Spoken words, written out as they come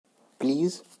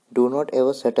Please do not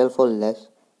ever settle for less.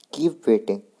 Keep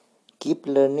waiting. Keep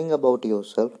learning about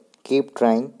yourself. Keep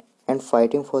trying and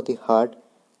fighting for the heart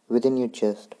within your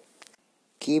chest.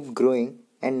 Keep growing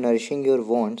and nourishing your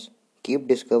wants. Keep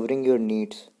discovering your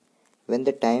needs. When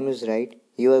the time is right,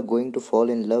 you are going to fall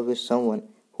in love with someone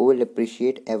who will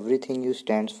appreciate everything you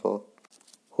stand for,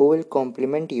 who will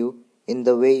compliment you in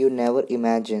the way you never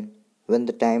imagined. When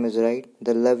the time is right,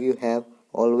 the love you have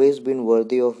always been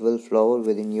worthy of will flower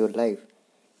within your life.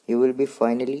 You will be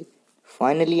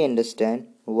finally understand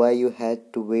why you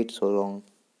had to wait so long.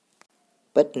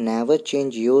 But never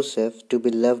change yourself to be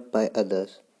loved by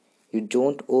others. You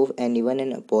don't owe anyone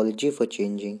an apology for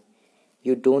changing.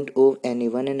 You don't owe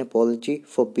anyone an apology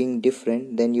for being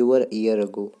different than you were a year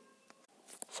ago,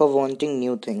 for wanting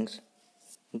new things.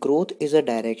 Growth is a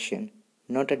direction,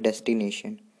 not a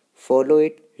destination. Follow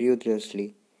it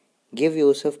ruthlessly. Give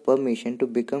yourself permission to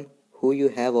become who you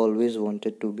have always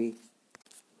wanted to be.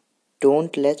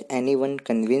 Don't let anyone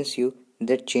convince you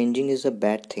that changing is a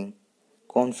bad thing.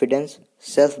 Confidence,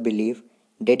 self belief,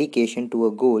 dedication to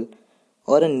a goal,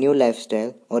 or a new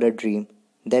lifestyle or a dream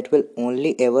that will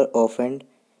only ever offend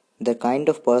the kind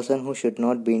of person who should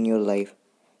not be in your life.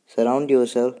 Surround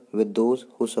yourself with those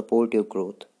who support your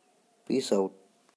growth. Peace out.